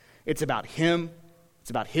ultimately. It's about him. It's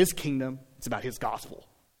about his kingdom. It's about his gospel.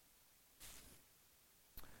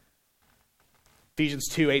 Ephesians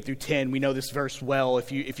 2, 8 through 10, we know this verse well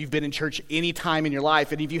if you've been in church any time in your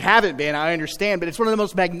life. And if you haven't been, I understand, but it's one of the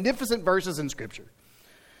most magnificent verses in Scripture.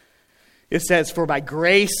 It says, "For by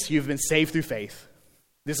grace you've been saved through faith.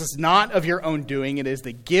 This is not of your own doing. It is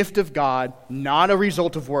the gift of God, not a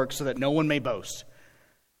result of works, so that no one may boast."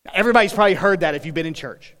 Now, everybody's probably heard that if you've been in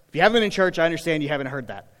church. If you haven't been in church, I understand you haven't heard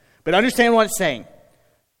that. But understand what it's saying.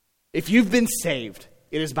 If you've been saved,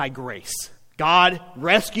 it is by grace. God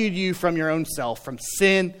rescued you from your own self, from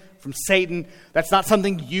sin, from Satan. That's not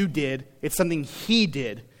something you did. It's something he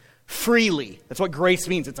did freely. That's what grace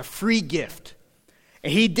means. It's a free gift.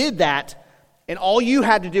 And he did that, and all you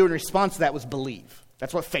had to do in response to that was believe.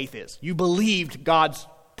 That's what faith is. You believed God's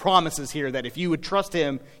promises here that if you would trust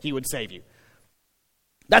him, he would save you.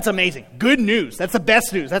 That's amazing. Good news. That's the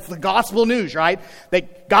best news. That's the gospel news, right?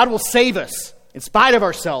 That God will save us in spite of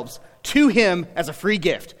ourselves to him as a free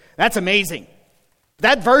gift. That's amazing.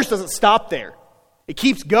 That verse doesn't stop there. It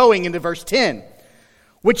keeps going into verse 10,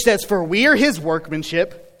 which says, "For we are his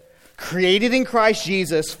workmanship, created in Christ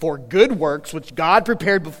Jesus for good works, which God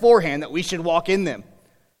prepared beforehand that we should walk in them.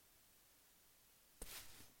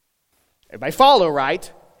 Everybody follow,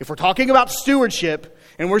 right? If we're talking about stewardship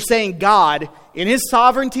and we're saying God, in his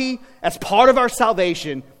sovereignty, as part of our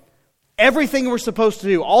salvation, everything we're supposed to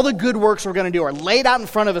do, all the good works we're going to do are laid out in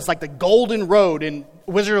front of us like the golden road in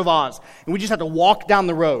Wizard of Oz. And we just have to walk down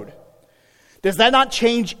the road. Does that not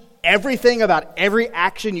change everything about every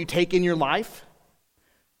action you take in your life?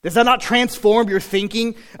 Does that not transform your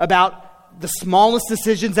thinking about the smallest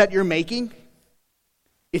decisions that you're making?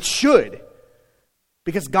 It should.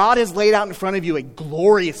 Because God has laid out in front of you a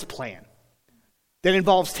glorious plan that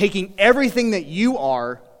involves taking everything that you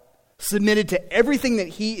are, submitted to everything that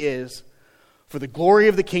he is, for the glory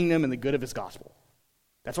of the kingdom and the good of his gospel.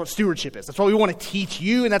 That's what stewardship is. That's what we want to teach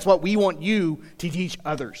you, and that's what we want you to teach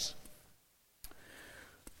others.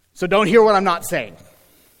 So don't hear what I'm not saying.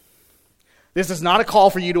 This is not a call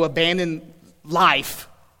for you to abandon life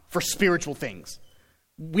for spiritual things.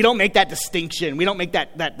 We don't make that distinction. We don't make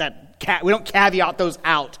we don't caveat those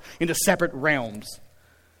out into separate realms.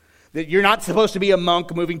 That you're not supposed to be a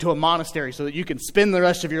monk moving to a monastery so that you can spend the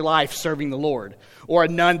rest of your life serving the Lord, or a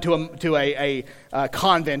nun to a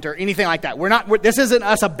convent or anything like that. This isn't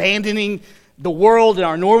us abandoning the world and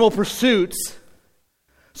our normal pursuits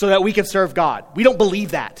so that we can serve God. We don't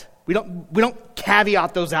believe that. We don't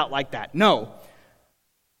caveat those out like that. No.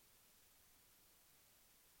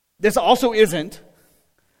 This also isn't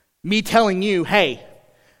me telling you, hey,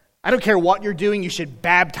 I don't care what you're doing, you should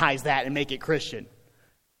baptize that and make it Christian.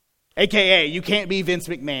 AKA, you can't be Vince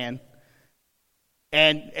McMahon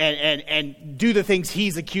and do the things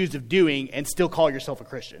he's accused of doing and still call yourself a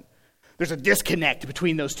Christian. There's a disconnect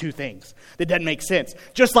between those two things that doesn't make sense.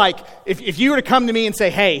 Just like if you were to come to me and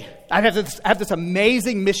say, hey, I have this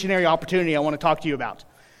amazing missionary opportunity I want to talk to you about.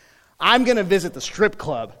 I'm going to visit the strip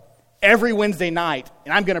club every Wednesday night,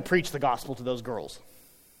 and I'm going to preach the gospel to those girls.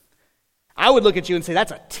 I would look at you and say,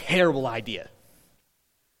 that's a terrible idea.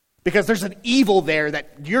 Because there's an evil there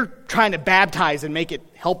that you're trying to baptize and make it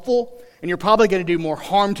helpful, and you're probably going to do more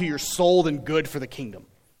harm to your soul than good for the kingdom.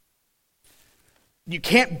 You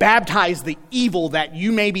can't baptize the evil that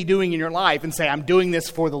you may be doing in your life and say, I'm doing this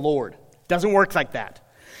for the Lord. It doesn't work like that.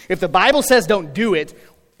 If the Bible says don't do it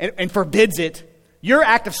and forbids it, your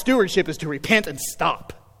act of stewardship is to repent and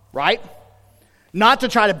stop, right? Not to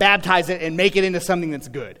try to baptize it and make it into something that's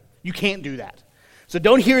good. You can't do that. So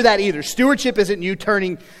don't hear that either. Stewardship isn't you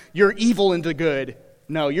turning your evil into good.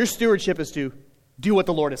 No, your stewardship is to do what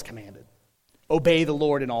the Lord has commanded. Obey the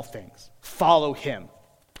Lord in all things. Follow him.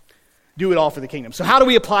 Do it all for the kingdom. So how do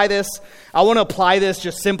we apply this? I want to apply this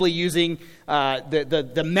just simply using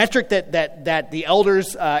the metric that the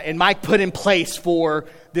elders and Mike put in place for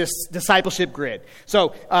this discipleship grid.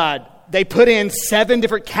 So they put in 7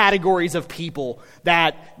 different categories of people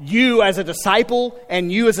that you as a disciple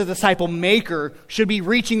and you as a disciple maker should be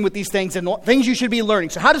reaching with these things and things you should be learning.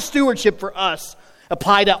 So how does stewardship for us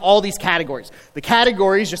apply to all these categories? The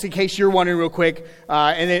categories, just in case you're wondering real quick,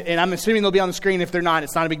 and I'm assuming they'll be on the screen. If they're not,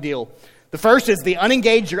 it's not a big deal. The first is the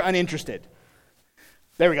unengaged or uninterested.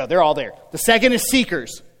 There we go. They're all there. The second is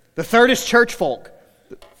seekers. The third is church folk.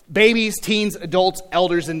 Babies, teens, adults,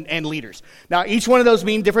 elders, and leaders. Now, each one of those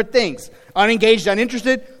mean different things. Unengaged,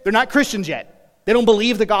 uninterested, they're not Christians yet. They don't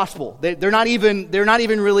believe the gospel. They're not even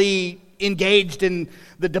really engaged in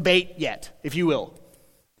the debate yet, if you will.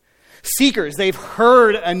 Seekers, they've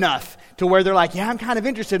heard enough to where they're like, yeah, I'm kind of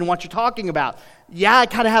interested in what you're talking about. Yeah, I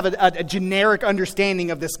kind of have a generic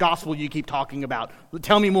understanding of this gospel you keep talking about.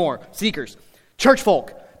 Tell me more. Seekers. Church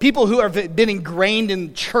folk, people who have been ingrained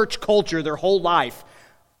in church culture their whole life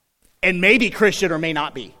and may be Christian or may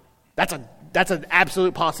not be. That's an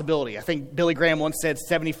absolute possibility. I think Billy Graham once said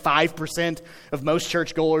 75% of most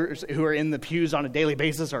churchgoers who are in the pews on a daily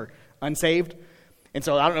basis are unsaved. And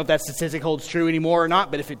so I don't know if that statistic holds true anymore or not,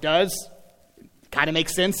 but if it does, it kind of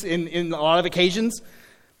makes sense in a lot of occasions.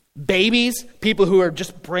 Babies, people who are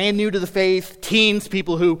just brand new to the faith. Teens,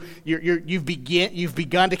 people who you've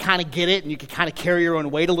begun to kind of get it and you can kind of carry your own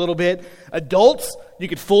weight a little bit. Adults, you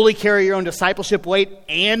could fully carry your own discipleship weight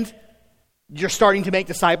and you're starting to make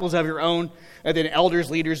disciples of your own. And then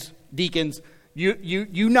elders, leaders, deacons,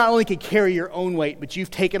 you not only can carry your own weight, but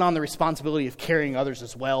you've taken on the responsibility of carrying others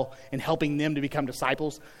as well and helping them to become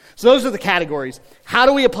disciples. So those are the categories. How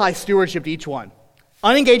do we apply stewardship to each one?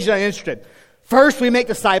 Unengaged and uninterested. First, we make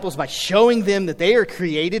disciples by showing them that they are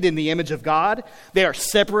created in the image of God. They are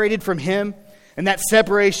separated from him, and that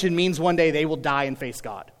separation means one day they will die and face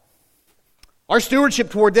God. Our stewardship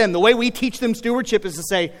toward them, the way we teach them stewardship is to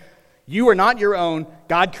say, you are not your own.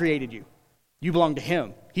 God created you. You belong to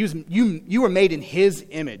him. You were made in his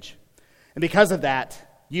image. And because of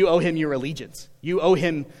that, you owe him your allegiance. You owe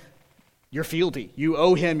him your fealty. You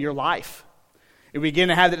owe him your life. And we begin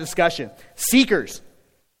to have the discussion. Seekers,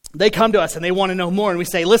 they come to us and they want to know more. And we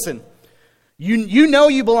say, listen, you know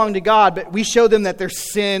you belong to God, but we show them that their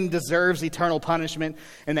sin deserves eternal punishment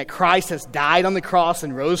and that Christ has died on the cross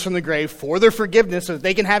and rose from the grave for their forgiveness so that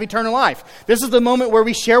they can have eternal life. This is the moment where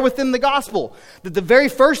we share with them the gospel. That the very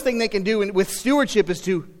first thing they can do with stewardship is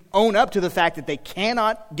to own up to the fact that they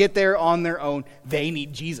cannot get there on their own. They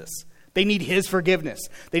need Jesus. They need his forgiveness.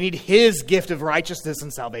 They need his gift of righteousness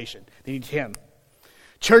and salvation. They need him.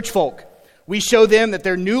 Church folk, we show them that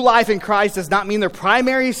their new life in Christ does not mean their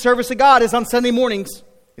primary service to God is on Sunday mornings.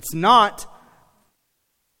 It's not.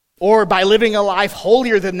 Or by living a life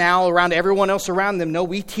holier than now around everyone else around them. No,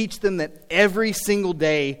 we teach them that every single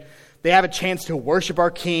day they have a chance to worship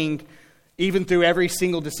our King, even through every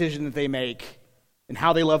single decision that they make, and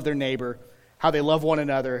how they love their neighbor, how they love one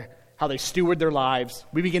another, how they steward their lives.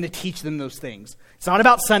 We begin to teach them those things. It's not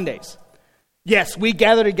about Sundays. Yes, we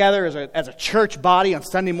gather together as a church body on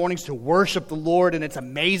Sunday mornings to worship the Lord, and it's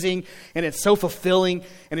amazing, and it's so fulfilling,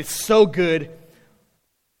 and it's so good.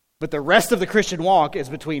 But the rest of the Christian walk is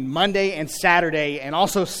between Monday and Saturday, and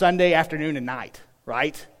also Sunday afternoon and night,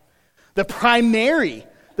 right? The primary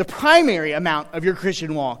amount of your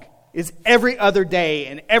Christian walk is every other day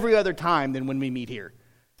and every other time than when we meet here.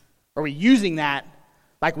 Are we using that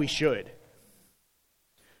like we should?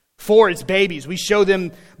 For its babies, we show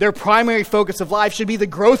them their primary focus of life should be the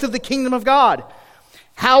growth of the kingdom of God.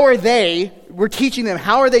 We're teaching them,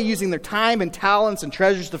 how are they using their time and talents and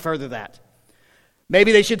treasures to further that?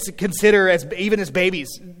 Maybe they should consider, even as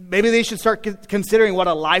babies, maybe they should start considering what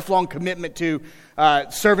a lifelong commitment to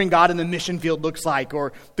serving God in the mission field looks like,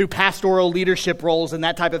 or through pastoral leadership roles and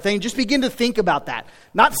that type of thing. Just begin to think about that.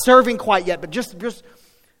 Not serving quite yet, but just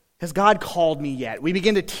has God called me yet? We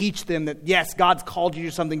begin to teach them that, yes, God's called you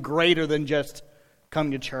to something greater than just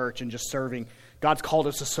coming to church and just serving. God's called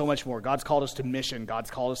us to so much more. God's called us to mission.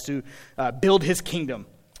 God's called us to build his kingdom.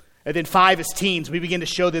 And then 5, as teens, we begin to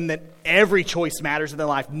show them that every choice matters in their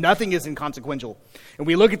life. Nothing is inconsequential. And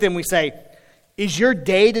we look at them and we say, is your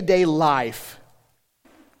day-to-day life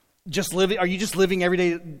just living? Are you just living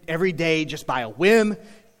every day just by a whim?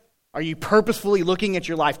 Are you purposefully looking at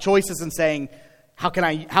your life choices and saying, how can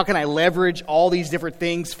I leverage all these different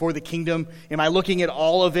things for the kingdom? Am I looking at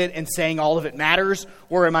all of it and saying all of it matters?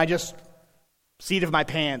 Or am I just seat of my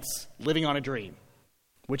pants, living on a dream?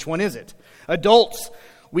 Which one is it? Adults,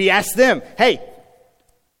 we ask them, hey,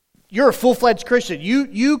 you're a full-fledged Christian.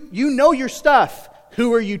 You know your stuff.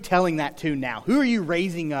 Who are you telling that to now? Who are you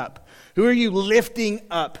raising up? Who are you lifting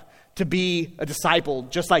up to be a disciple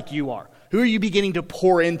just like you are? Who are you beginning to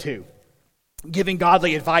pour into? Giving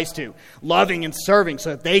godly advice to, loving and serving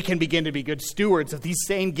so that they can begin to be good stewards of these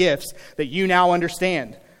same gifts that you now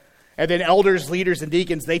understand. And then elders, leaders, and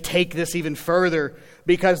deacons, they take this even further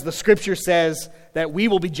because the scripture says that we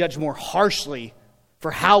will be judged more harshly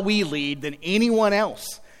for how we lead than anyone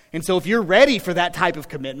else. And so if you're ready for that type of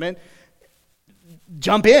commitment,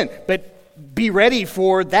 jump in. But be ready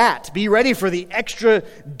for that. Be ready for the extra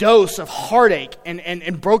dose of heartache and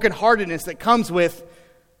brokenheartedness that comes with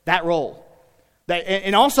that role.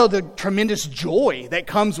 And also the tremendous joy that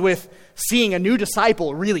comes with seeing a new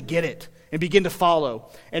disciple really get it and begin to follow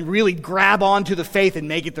and really grab onto the faith and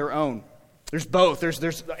make it their own. There's both.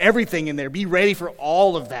 There's everything in there. Be ready for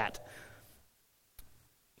all of that.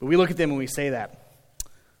 But we look at them when we say that.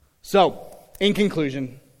 So, in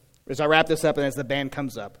conclusion, as I wrap this up and as the band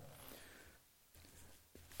comes up,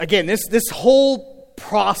 again, this whole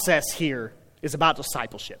process here is about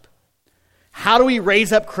discipleship. How do we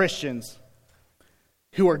raise up Christians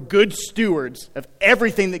who are good stewards of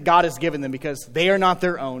everything that God has given them because they are not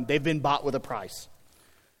their own. They've been bought with a price.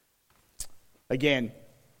 Again,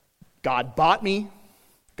 God bought me.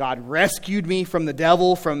 God rescued me from the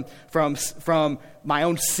devil, from my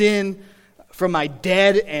own sin, from my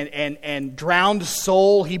dead and drowned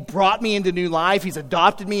soul. He brought me into new life. He's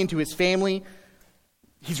adopted me into his family.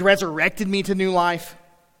 He's resurrected me to new life.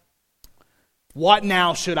 What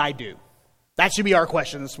now should I do? That should be our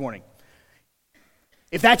question this morning.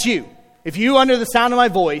 If that's you, if you under the sound of my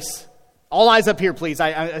voice, all eyes up here, please.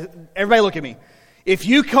 Everybody look at me. If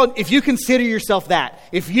you consider yourself that,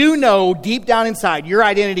 if you know deep down inside your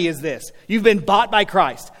identity is this, you've been bought by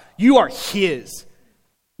Christ, you are his.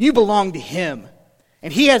 You belong to him.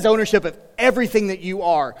 And he has ownership of everything that you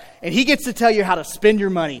are. And he gets to tell you how to spend your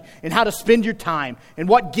money and how to spend your time and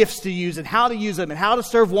what gifts to use and how to use them and how to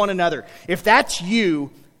serve one another. If that's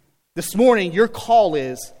you, this morning your call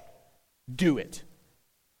is do it.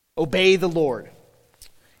 Obey the Lord.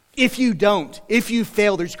 If you don't, if you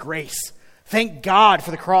fail, there's grace. Thank God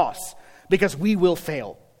for the cross, because we will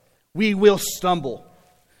fail. We will stumble.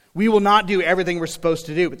 We will not do everything we're supposed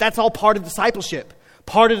to do. But that's all part of discipleship.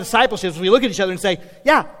 Part of discipleship is we look at each other and say,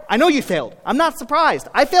 yeah, I know you failed. I'm not surprised.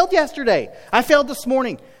 I failed yesterday. I failed this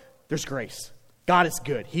morning. There's grace. God is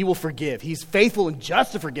good. He will forgive. He's faithful and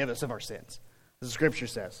just to forgive us of our sins, as the Scripture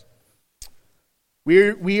says.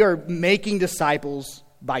 We are making disciples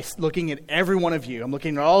by looking at every one of you. I'm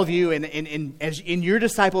looking at all of you, and in your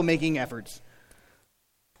disciple-making efforts,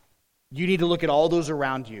 you need to look at all those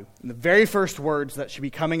around you. And the very first words that should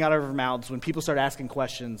be coming out of our mouths when people start asking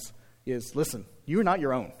questions is, listen, you are not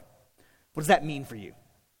your own. What does that mean for you?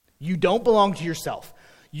 You don't belong to yourself.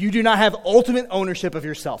 You do not have ultimate ownership of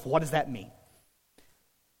yourself. What does that mean?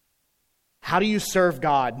 How do you serve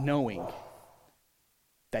God knowing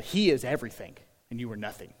that He is everything and you are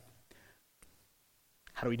nothing?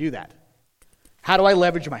 How do we do that? How do I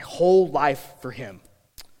leverage my whole life for Him?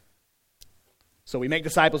 So we make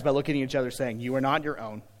disciples by looking at each other saying, you are not your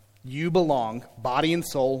own. You belong, body and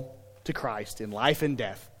soul, to Christ in life and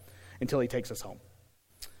death until He takes us home.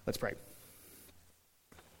 Let's pray.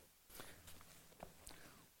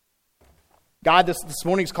 God, this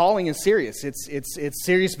morning's calling is serious. It's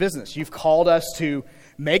serious business. You've called us to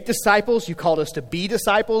make disciples. You've called us to be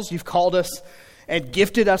disciples. You've called us and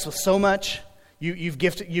gifted us with so much. You've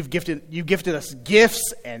gifted us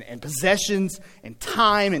gifts and possessions and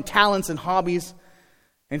time and talents and hobbies.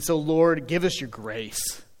 And so, Lord, give us your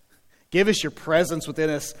grace. Give us your presence within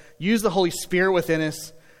us. Use the Holy Spirit within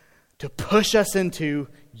us to push us into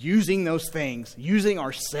using those things, using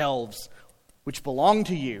ourselves, which belong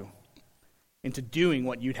to you, into doing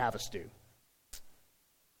what you'd have us do.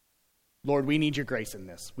 Lord, we need your grace in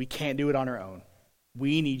this. We can't do it on our own.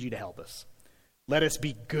 We need you to help us. Let us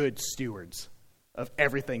be good stewards of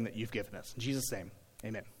everything that you've given us. In Jesus' name,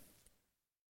 amen.